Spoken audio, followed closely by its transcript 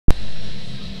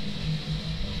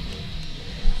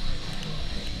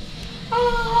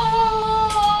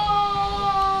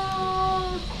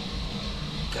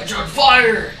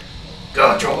fire!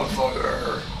 Got you on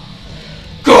fire!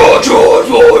 Got you on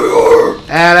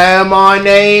fire! Hello, my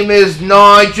name is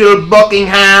Nigel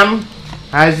Buckingham.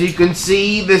 As you can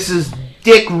see, this is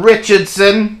Dick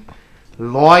Richardson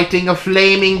lighting a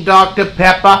flaming Dr.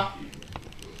 Pepper.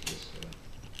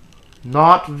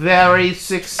 Not very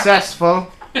successful.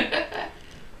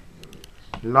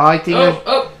 Lighting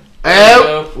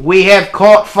we have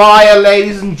caught fire,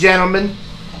 ladies and gentlemen.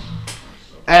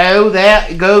 Oh,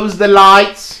 there goes the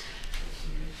lights.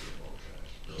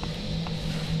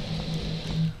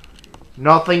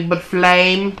 Nothing but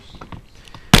flame.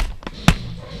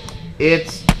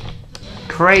 It's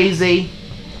crazy.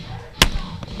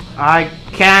 I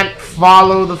can't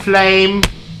follow the flame.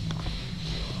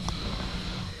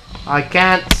 I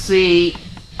can't see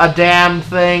a damn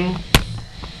thing.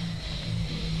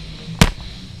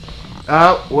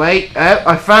 Oh, wait. Oh,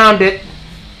 I found it.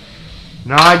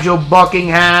 Nigel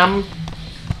Buckingham.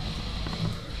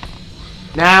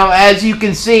 Now, as you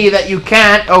can see that you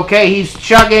can't. Okay, he's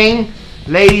chugging.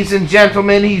 Ladies and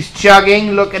gentlemen, he's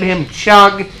chugging. Look at him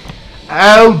chug.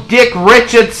 Oh, Dick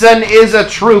Richardson is a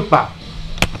trooper.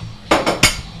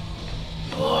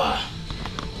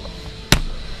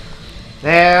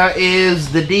 There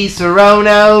is the Di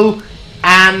Serono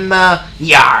and the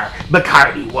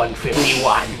Bacardi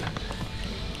 151.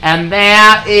 And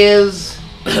there is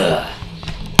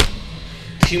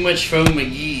too much foam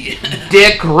McGee.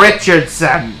 Dick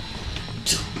Richardson.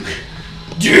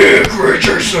 Dick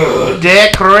Richardson.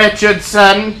 Dick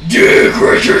Richardson. Dick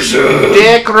Richardson.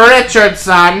 Dick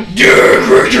Richardson. Dick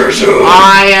Richardson.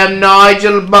 I am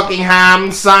Nigel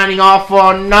Buckingham signing off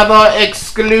for another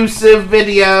exclusive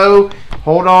video.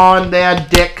 Hold on there,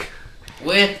 Dick.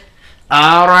 With?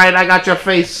 Alright, I got your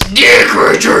face. Dick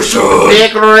Richardson.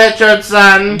 Dick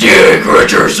Richardson. Dick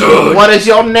Richardson. What is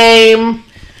your name?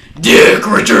 Dick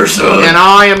Richardson. And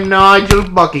I am Nigel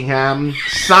Buckingham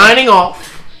signing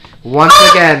off once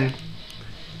again.